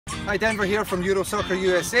Hi, Denver here from Eurosoccer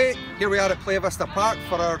USA. Here we are at Playa Vista Park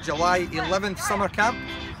for our July 11th summer camp.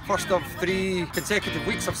 First of 3 consecutive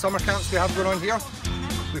weeks of summer camps we have going on here.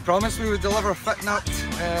 We promised we would deliver fit nut,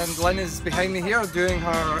 and Lynn is behind me here doing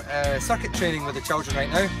her circuit training with the children right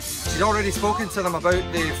now. She's already spoken to them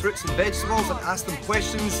about the fruits and vegetables and asked them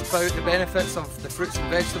questions about the benefits of the fruits and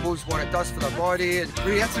vegetables, what it does for their body, and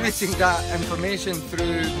reiterating that information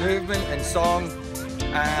through movement and song,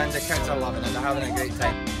 and the kids are loving it, they're having a great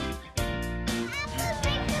time.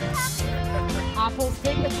 Apples,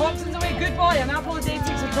 take the toxins away, good boy, an apple a day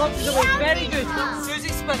takes the toxins away, very good. Susie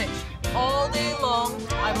spinach, all day long,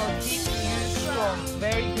 I will keep you strong,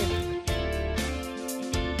 very good.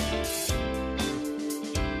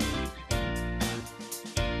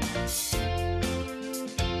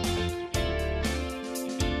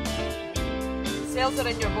 Cells are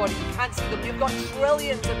in your body, you can't see them, you've got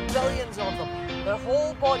trillions and billions of them. The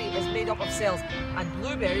whole body is made up of cells, and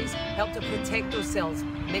blueberries help to protect those cells,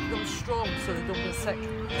 make them strong so they don't get sick.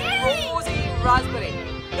 Rosy raspberry.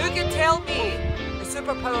 Who can tell me the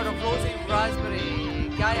superpower of rosy raspberry?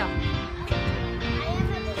 Gaia.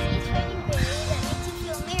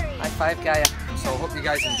 High five, Gaia. So I hope you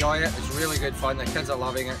guys enjoy it. It's really good fun. The kids are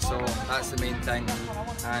loving it, so that's the main thing,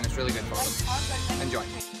 and it's really good for them.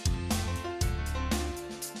 Enjoy.